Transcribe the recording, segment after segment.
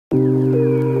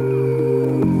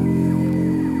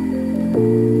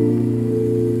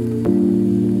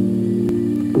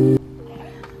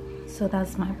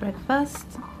that's my breakfast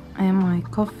and my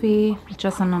coffee,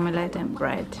 just an omelette and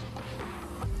bread,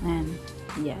 and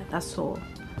yeah, that's all.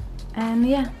 And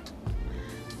yeah,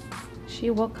 she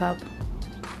woke up.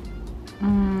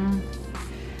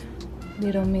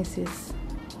 Little Mrs.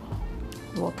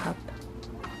 woke up.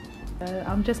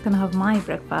 I'm just gonna have my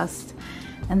breakfast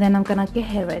and then I'm gonna get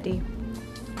her ready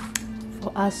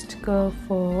for us to go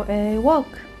for a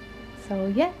walk. So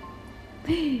yeah.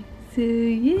 So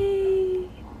yay.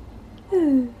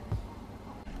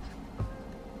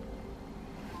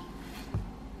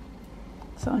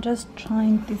 So I'm just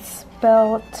trying this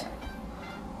belt.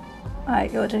 I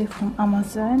got it from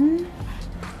Amazon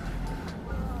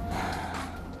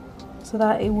so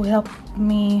that it will help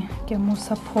me get more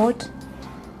support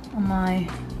on my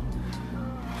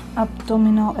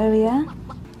abdominal area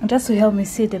and just to help me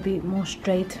sit a bit more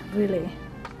straight, really.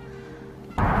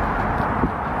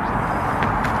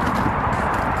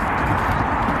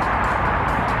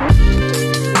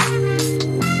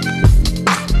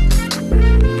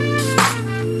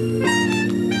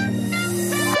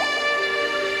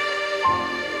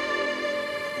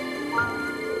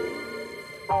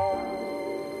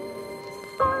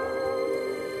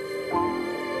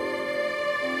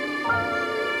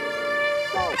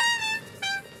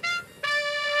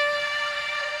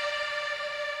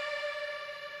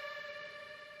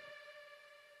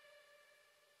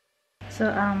 So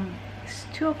it's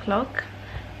 2 o'clock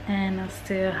and I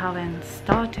still haven't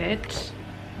started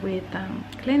with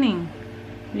cleaning,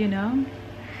 you know,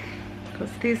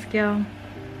 because this girl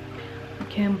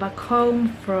came back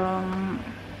home from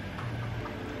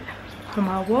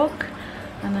our walk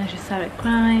and then she started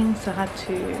crying, so I had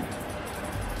to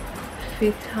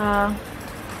feed her,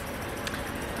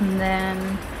 and then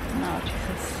now she's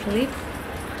asleep.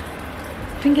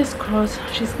 Fingers crossed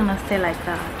she's gonna stay like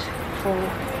that for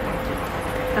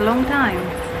a long time.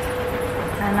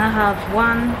 And I have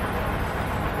one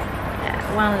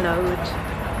load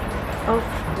of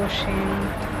washing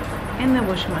in the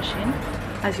washing machine,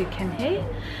 as you can hear,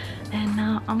 and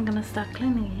now I'm gonna start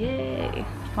cleaning. Yay,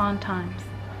 fun times.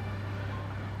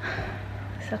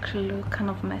 It's actually kind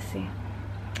of messy,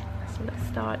 so let's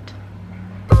start.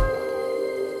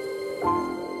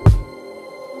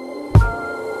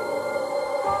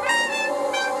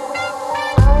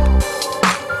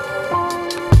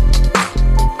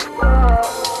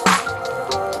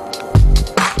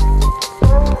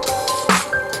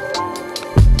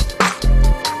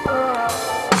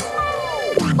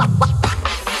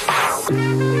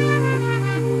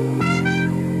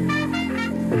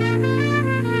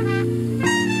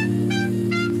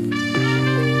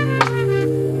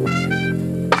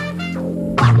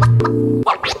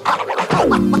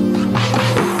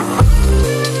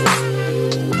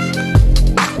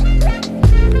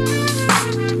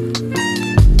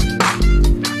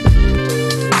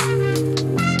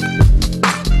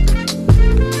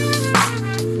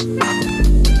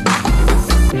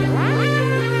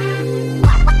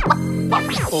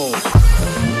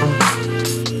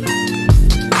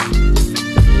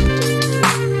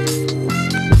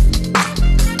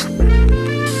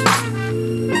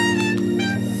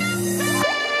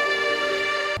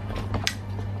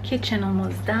 Kitchen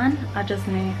almost done. I'm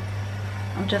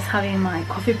just having my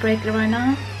coffee break right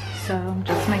now, so I'm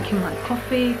just making my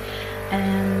coffee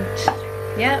and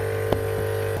yeah.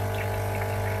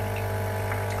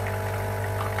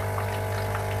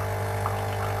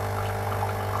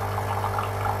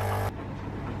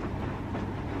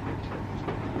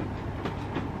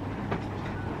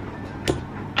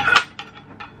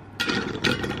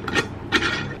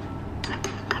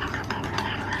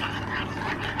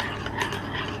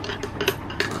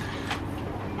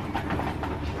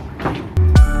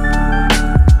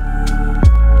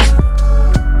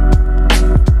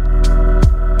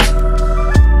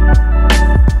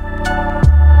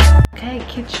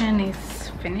 Kitchen is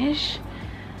finished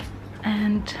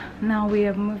and now we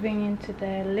are moving into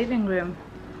the living room.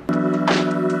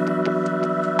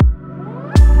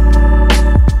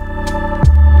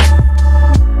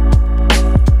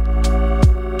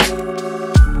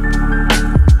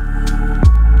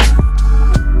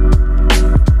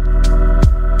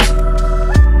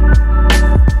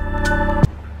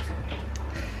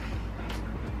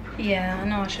 Yeah, I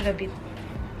know I shouldn't be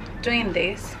doing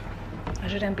this. I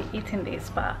shouldn't be eating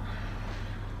this, but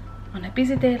on a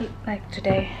busy day like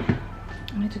today,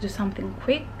 I need to do something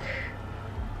quick.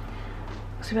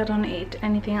 So if I don't eat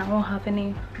anything, I won't have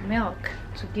any milk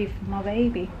to give my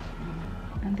baby.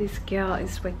 And this girl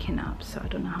is waking up, so I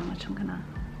don't know how much I'm gonna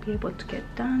be able to get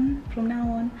done from now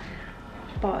on.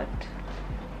 But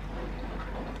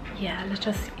yeah, let's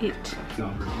just eat.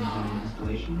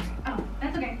 Installation? Oh,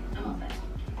 that's okay. I'm all set.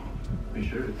 Are you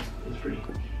sure it's free?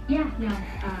 Yeah, no,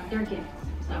 they're gifts,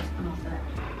 so I'm all set.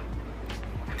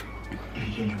 Did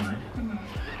you change your mind?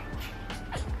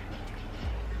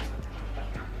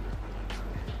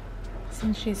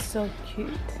 And she's so cute.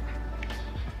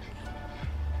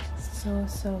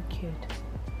 So cute.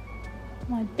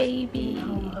 My baby.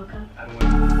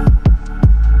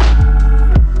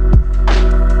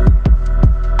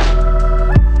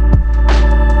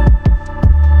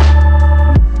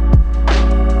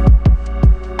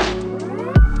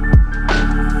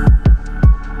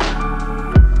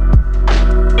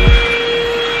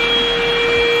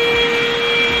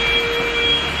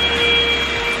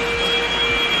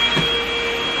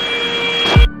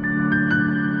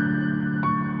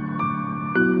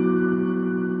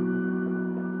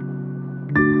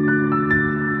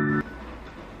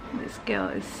 Girl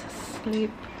is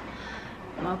asleep.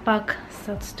 My back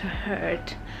starts to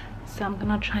hurt, so I'm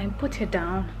gonna try and put her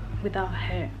down without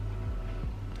her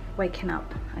waking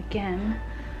up again,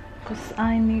 because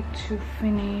I need to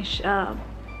finish yeah,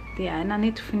 and I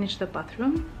need to finish the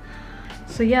bathroom.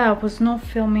 So yeah, I was not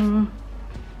filming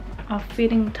our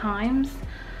feeding times.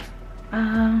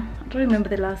 I don't remember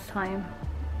the last time.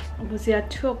 It was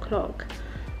at 2 o'clock,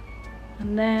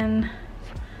 and then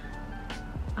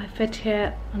I fed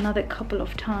her another couple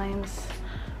of times.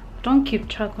 I don't keep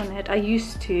track on it. I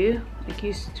used to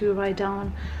write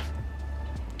down,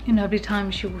 you know, every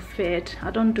time she would feed. I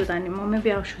don't do that anymore.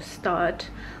 Maybe I should start,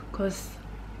 because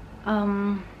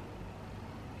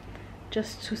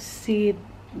just to see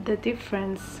the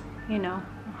difference, you know,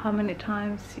 how many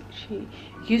times she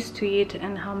used to eat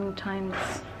and how many times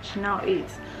she now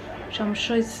eats, which I'm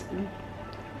sure it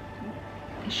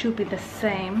should be the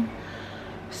same.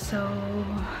 So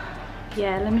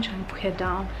yeah, let me try and put her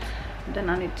down. Then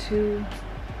I need to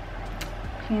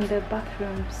clean the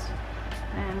bathrooms,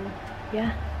 and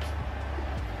yeah,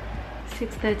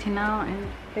 6:30 now, and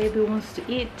baby wants to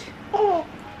eat.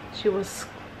 She was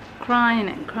crying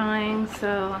and crying,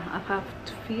 so I have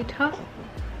to feed her.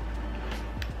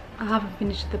 I haven't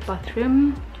finished the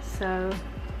bathroom, so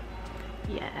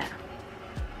yeah,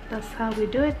 that's how we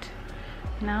do it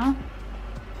now.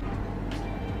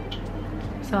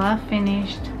 So I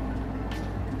finished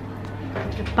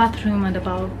the bathroom at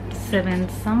about 7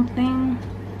 something,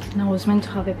 and I was meant to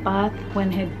have a bath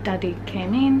when her daddy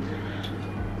came in,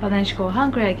 but then she got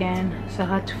hungry again, so I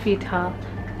had to feed her,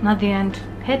 and at the end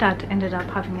her dad ended up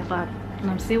having a bath, and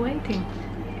I'm still waiting.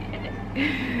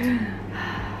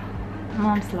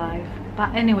 Mom's life.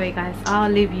 But anyway guys, I'll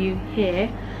leave you here.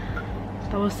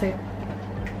 That was a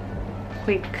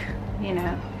quick, you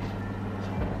know,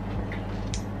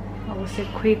 that was a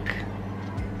quick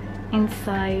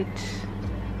insight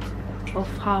of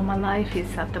how my life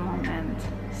is at the moment.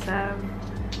 So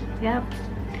yeah,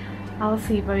 I'll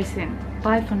see you very soon.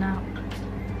 Bye for now.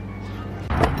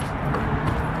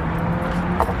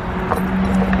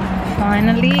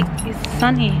 Finally, it's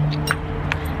sunny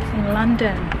in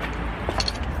London,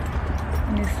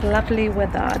 and it's lovely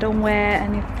weather. I don't wear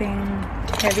anything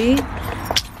heavy.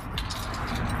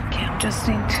 Okay, I'm just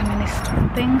doing too many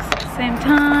things at the same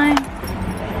time.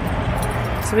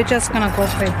 So we're just gonna go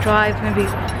for a drive, maybe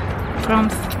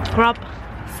grab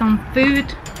some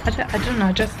food. I don't know,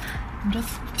 I'm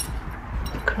just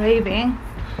craving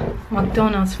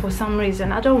McDonald's for some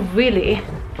reason. I don't really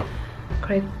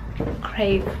crave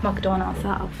McDonald's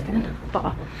that often,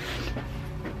 but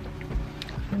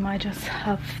we might just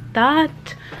have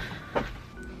that.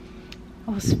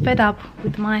 I was fed up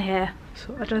with my hair,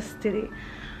 so I just did it.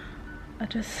 I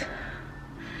just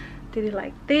did it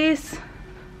like this.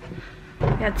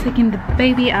 Yeah, taking the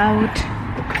baby out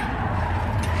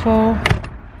for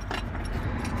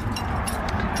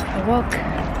a walk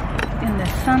in the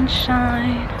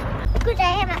sunshine. Good day,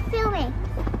 I'm not filming.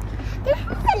 This is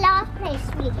the last place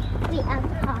we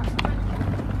passed.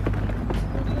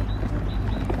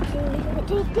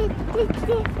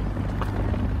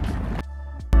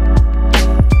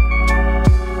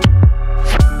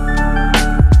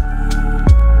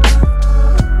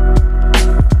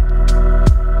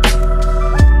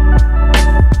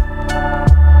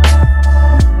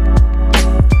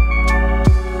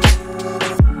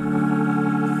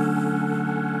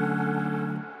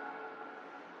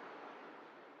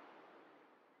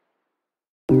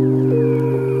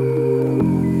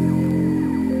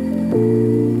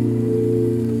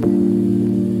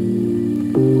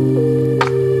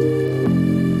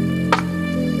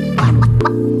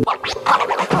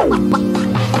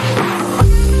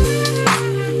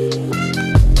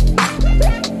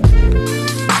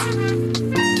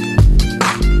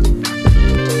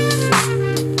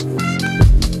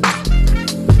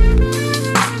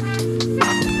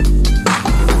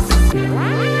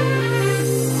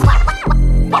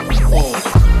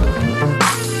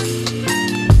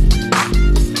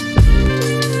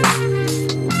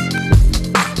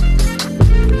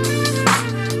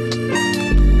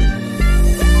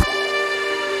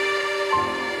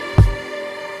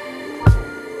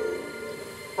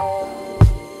 We're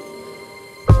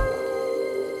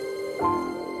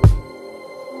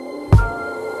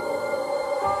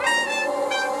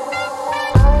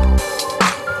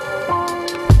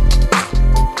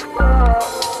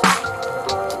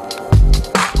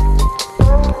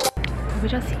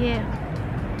just here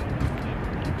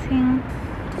eating.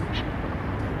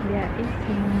 We are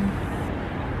eating.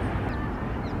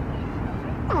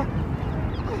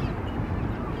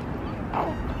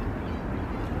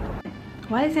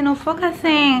 Why is it not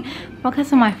focusing?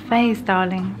 Focus on my face,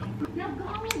 darling.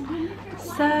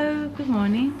 So, good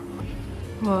morning.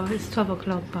 Well, it's 12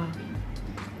 o'clock, but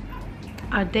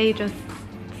our day just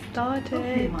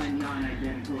started.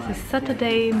 It's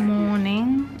Saturday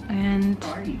morning and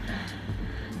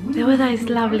the weather is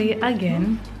lovely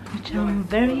again, which I'm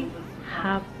very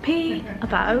happy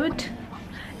about.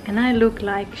 And I look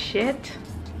like shit.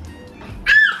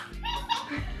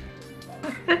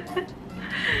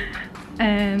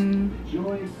 And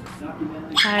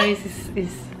Iris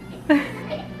is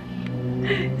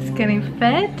getting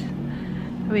fed,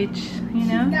 which, you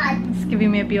know, it's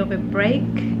giving me a bit of a break,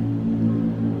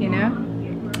 you know.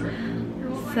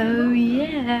 So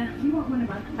yeah,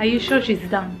 are you sure she's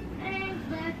done?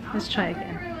 Let's try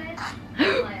again.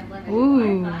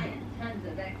 Ooh,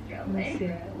 let's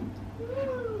see.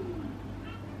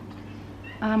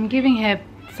 I'm giving her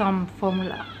some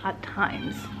formula at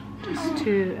times, just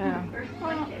to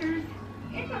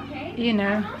you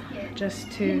know,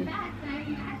 just to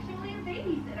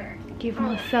give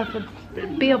myself a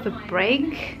bit of a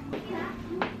break.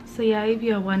 So yeah, if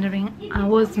you are wondering, I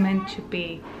was meant to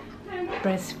be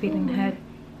breastfeeding her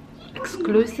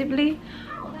exclusively,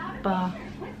 but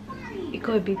it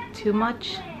got a bit too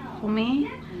much for me.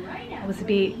 It was a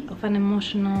bit of an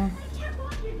emotional,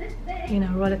 you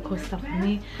know, roller coaster for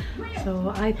me.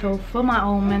 So I thought, for my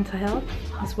own mental health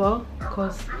as well,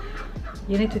 because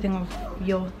you need to think of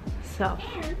yourself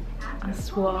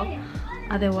as well,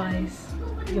 otherwise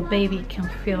your baby can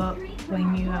feel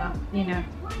when you are, you know,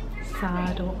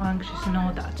 sad or anxious and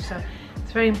all that. So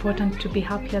it's very important to be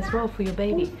happy as well for your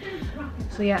baby.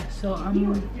 So yeah, so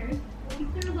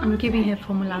I'm giving her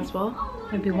formula as well,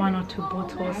 maybe 1 or 2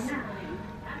 bottles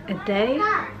a day,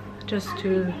 just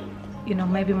to, you know,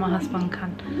 maybe my husband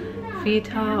can feed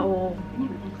her or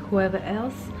whoever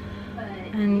else.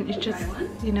 And it's just,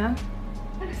 you know,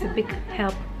 it's a big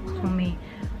help for me,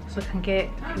 so I can get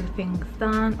a few things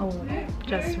done or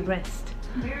just rest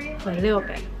for a little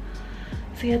bit.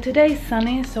 So yeah, today is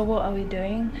sunny, so what are we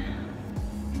doing?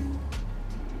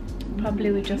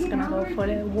 Probably we're just gonna go for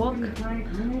a walk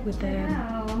with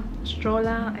the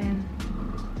stroller, and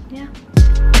yeah.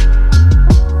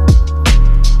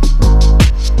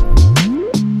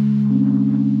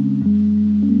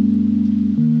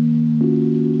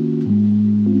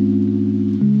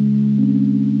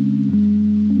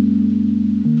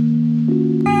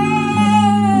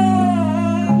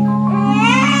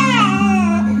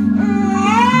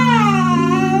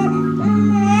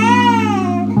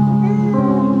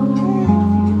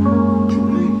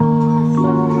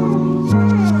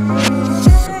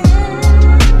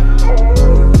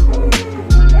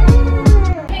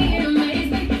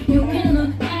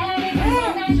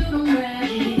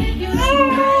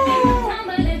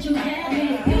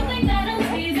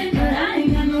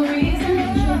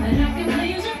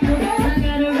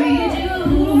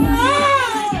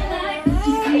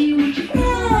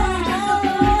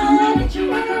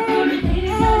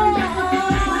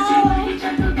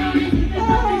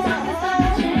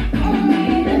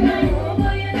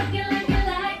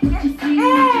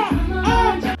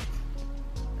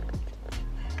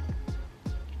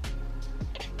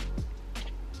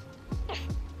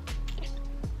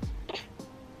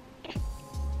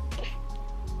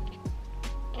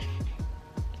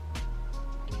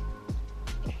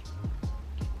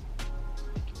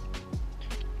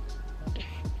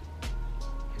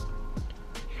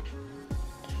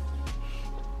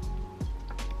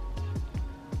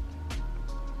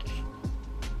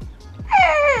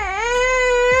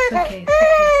 Okay,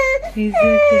 he's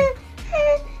okay.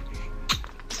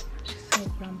 She's so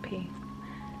grumpy.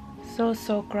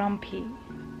 So grumpy.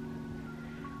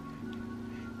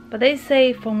 But they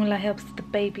say formula helps the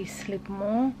baby sleep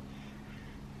more.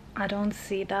 I don't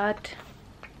see that.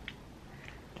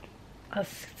 Her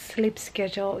sleep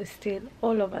schedule is still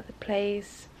all over the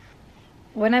place.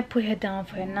 When I put her down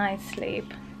for a night's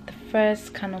sleep, the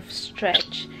first kind of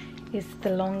stretch is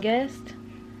the longest.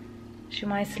 She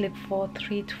might sleep for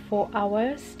 3 to 4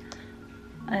 hours,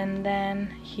 and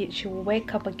then she will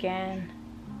wake up again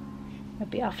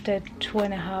maybe after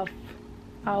 2.5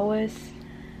 hours.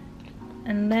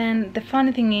 And then the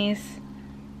funny thing is,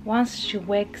 once she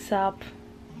wakes up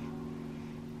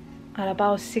at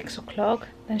about 6 o'clock,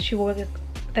 then she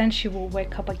will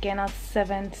wake up again at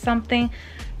 7 something,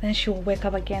 then she will wake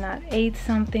up again at 8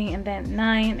 something, and then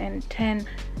 9 and 10.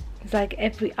 It's like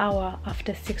every hour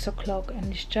after 6 o'clock,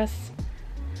 and it's just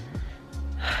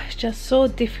so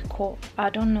difficult. I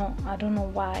don't know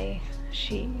why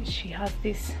she has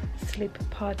this sleep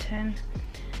pattern.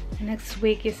 Next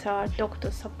week is our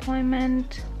doctor's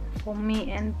appointment for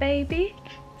me and baby.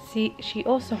 See, she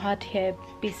also had her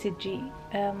BCG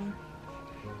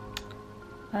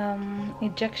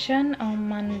injection on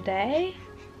Monday,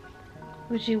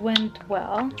 which went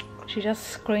well. She just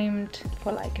screamed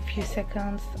for like a few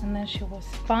seconds and then she was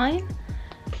fine.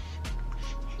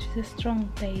 She's a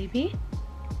strong baby.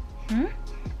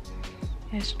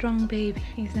 A strong baby,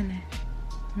 isn't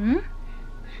it?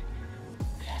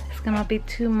 It's gonna be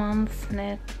 2 months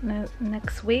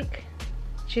next week.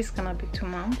 She's gonna be 2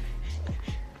 months,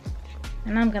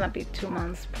 and I'm gonna be 2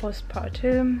 months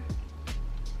postpartum,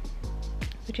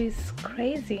 which is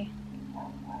crazy.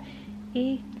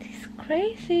 It is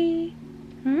crazy.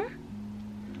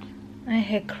 And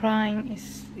her crying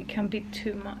it can be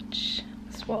too much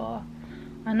as well.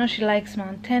 I know she likes my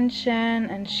attention,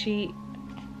 and she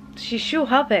should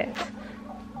have it.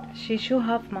 She should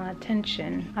have my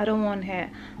attention. I don't want her.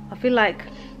 I feel like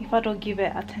if I don't give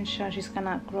her attention, she's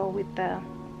gonna grow with the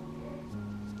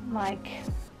like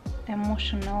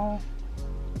emotional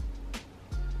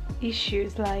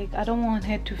issues. Like, I don't want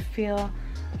her to feel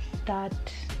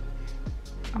that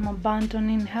I'm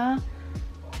abandoning her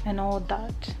and all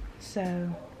that. So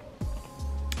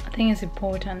I think it's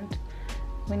important.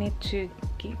 We need to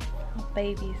give our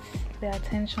babies the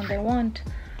attention they want.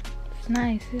 It's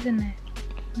nice, isn't it?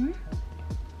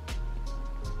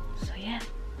 So yeah,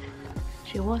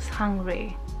 she was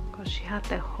hungry because she had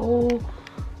the whole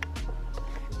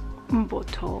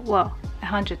bottle, well,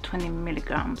 120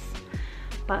 milligrams,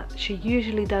 but she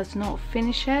usually does not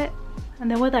finish it.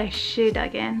 And the weather is shit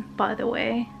again, by the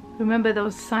way. Remember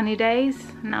those sunny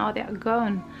days? Now they are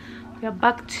gone. We are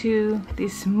back to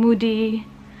this moody,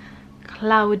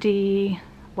 cloudy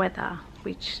weather,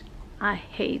 which I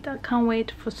hate. I can't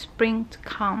wait for spring to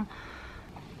come.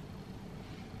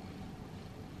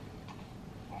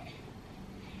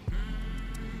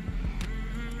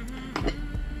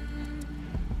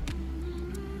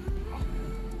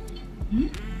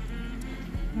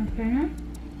 Okay.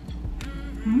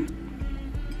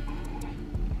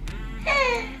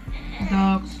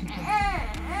 Dogs.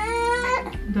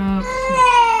 Dogs.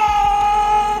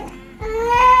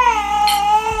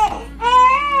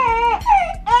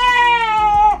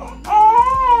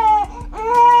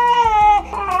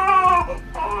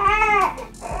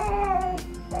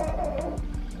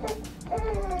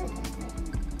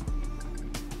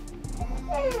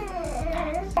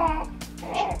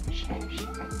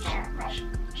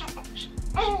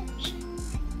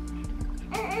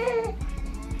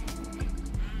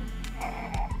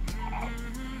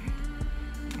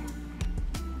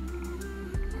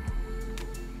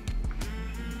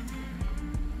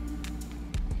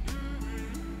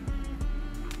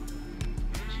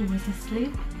 She was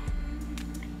asleep.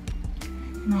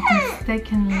 Not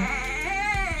mistakenly,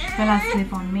 she fell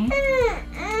asleep on me.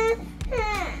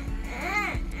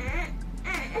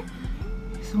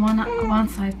 So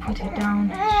once I put her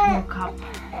down, she woke up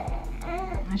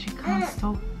and she can't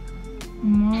stop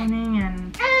moaning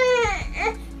and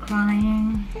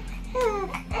crying.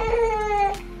 I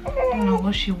don't know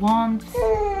what she wants.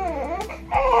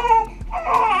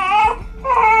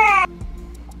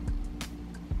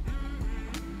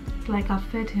 It's like I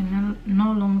fed her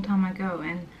no long time ago,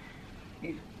 and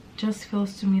it just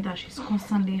feels to me that she's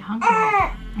constantly hungry,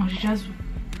 or she just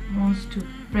wants to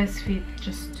breastfeed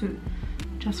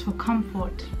just for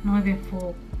comfort, not even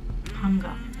for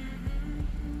hunger.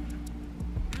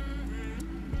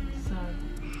 So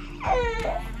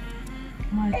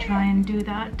I'm gonna try and do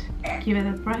that. Give her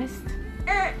the breast,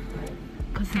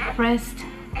 because the breast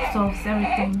solves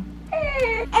everything.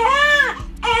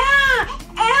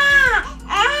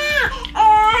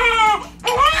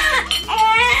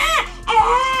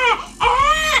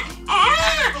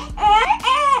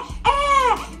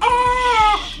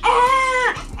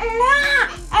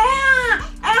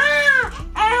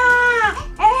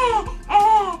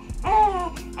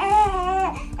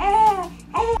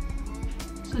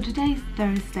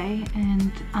 Thursday,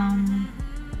 and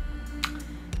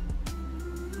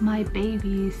my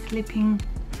baby is sleeping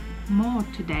more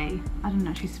today. I don't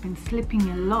know, she's been sleeping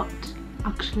a lot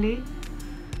actually,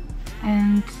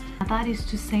 and that is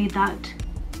to say that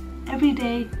every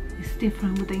day is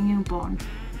different with a newborn.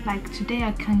 Like today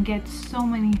I can get so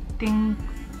many things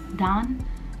done,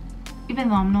 even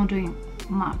though I'm not doing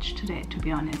much today, to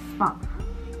be honest. But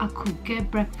I could get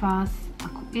breakfast, I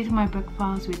could eat my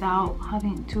breakfast without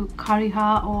having to carry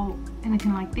her or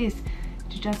anything like this.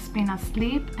 To just been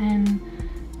asleep, and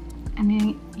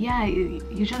then, yeah,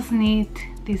 you just need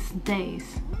these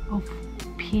days of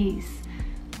peace,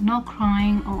 no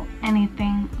crying or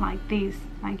anything like this.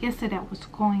 Like yesterday I was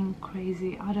going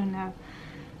crazy, I don't know,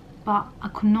 but I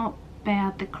could not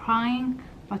bear the crying.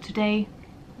 But today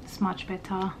it's much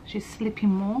better, she's sleeping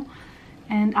more.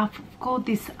 And I've got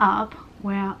this app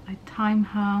where I time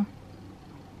her,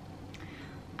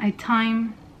 I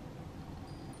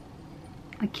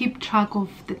keep track of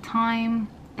the time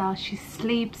that she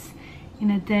sleeps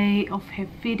in a day, of her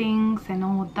feedings and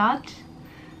all that.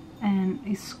 And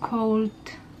it's called,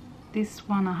 this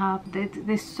one I have,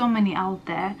 there's so many out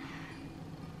there.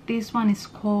 This one is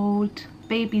called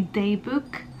Baby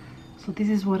Daybook. So this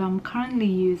is what I'm currently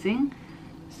using,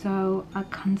 so I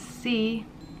can see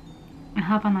and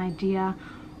have an idea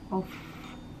of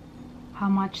how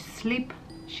much sleep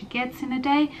she gets in a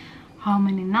day, how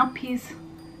many nappies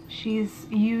she's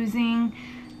using,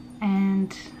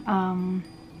 and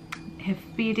her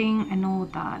feeding and all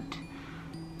that.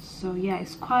 So yeah,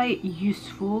 it's quite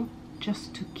useful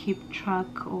just to keep track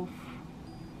of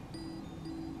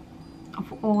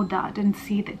all that and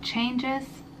see the changes.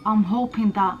 I'm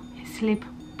hoping that her sleep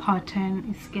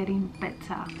pattern is getting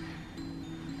better,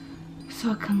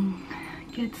 so I can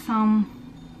get some.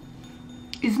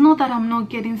 It's not that I'm not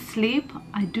getting sleep,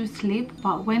 I do sleep,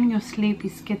 but when your sleep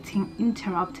is getting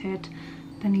interrupted,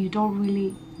 then you don't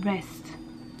really rest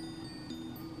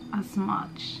as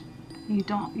much. You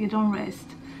don't rest,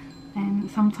 and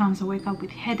sometimes I wake up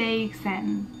with headaches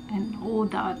and all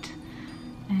that,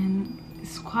 and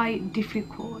it's quite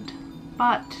difficult.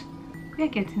 But we're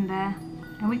getting there,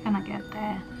 and we're gonna get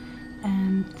there,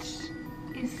 and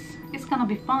it's gonna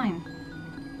be fine.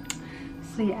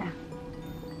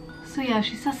 So yeah,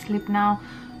 she's asleep now,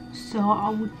 so I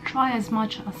would try as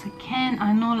much as I can.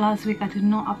 I know last week I did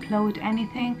not upload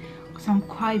anything because I'm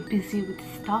quite busy with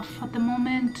stuff at the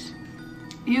moment.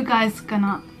 You guys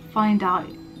gonna find out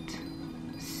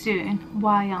soon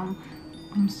why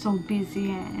I'm so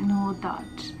busy and all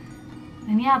that.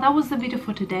 And yeah, that was the video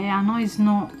for today. I know it's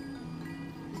not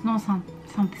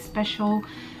something special,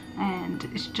 and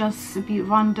it's just a bit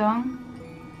random.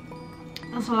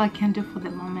 That's all I can do for the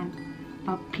moment,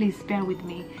 but please bear with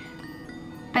me.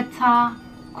 Better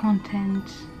content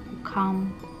will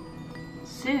come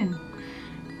soon,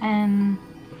 and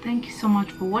thank you so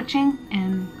much for watching,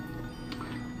 and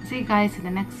see you guys in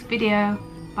the next video.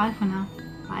 Bye for now.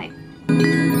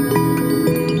 Bye.